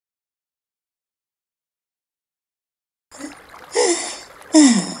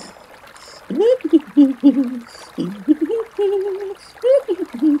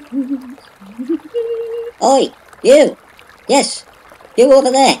Oi, you! Yes, you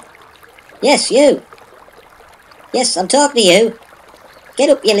over there! Yes, you! Yes, I'm talking to you! Get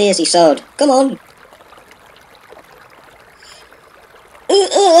up, you lazy sod! Come on!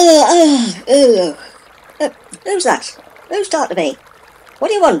 Who's that? Who's talking to me? What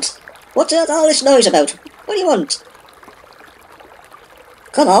do you want? What's all this noise about? What do you want?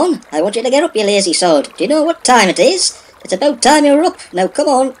 Come on, I want you to get up, you lazy sod. Do you know what time it is? It's about time you're up. Now come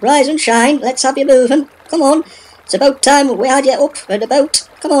on, rise and shine, let's have you moving. Come on, it's about time we had you up and about.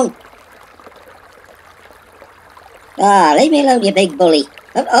 Come on. Ah, leave me alone, you big bully.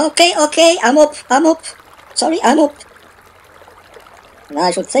 Okay, I'm up. Sorry, I'm up. And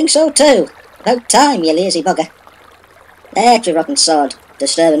I should think so too. About time, you lazy bugger. There, you rotten sod,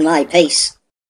 disturbing my peace.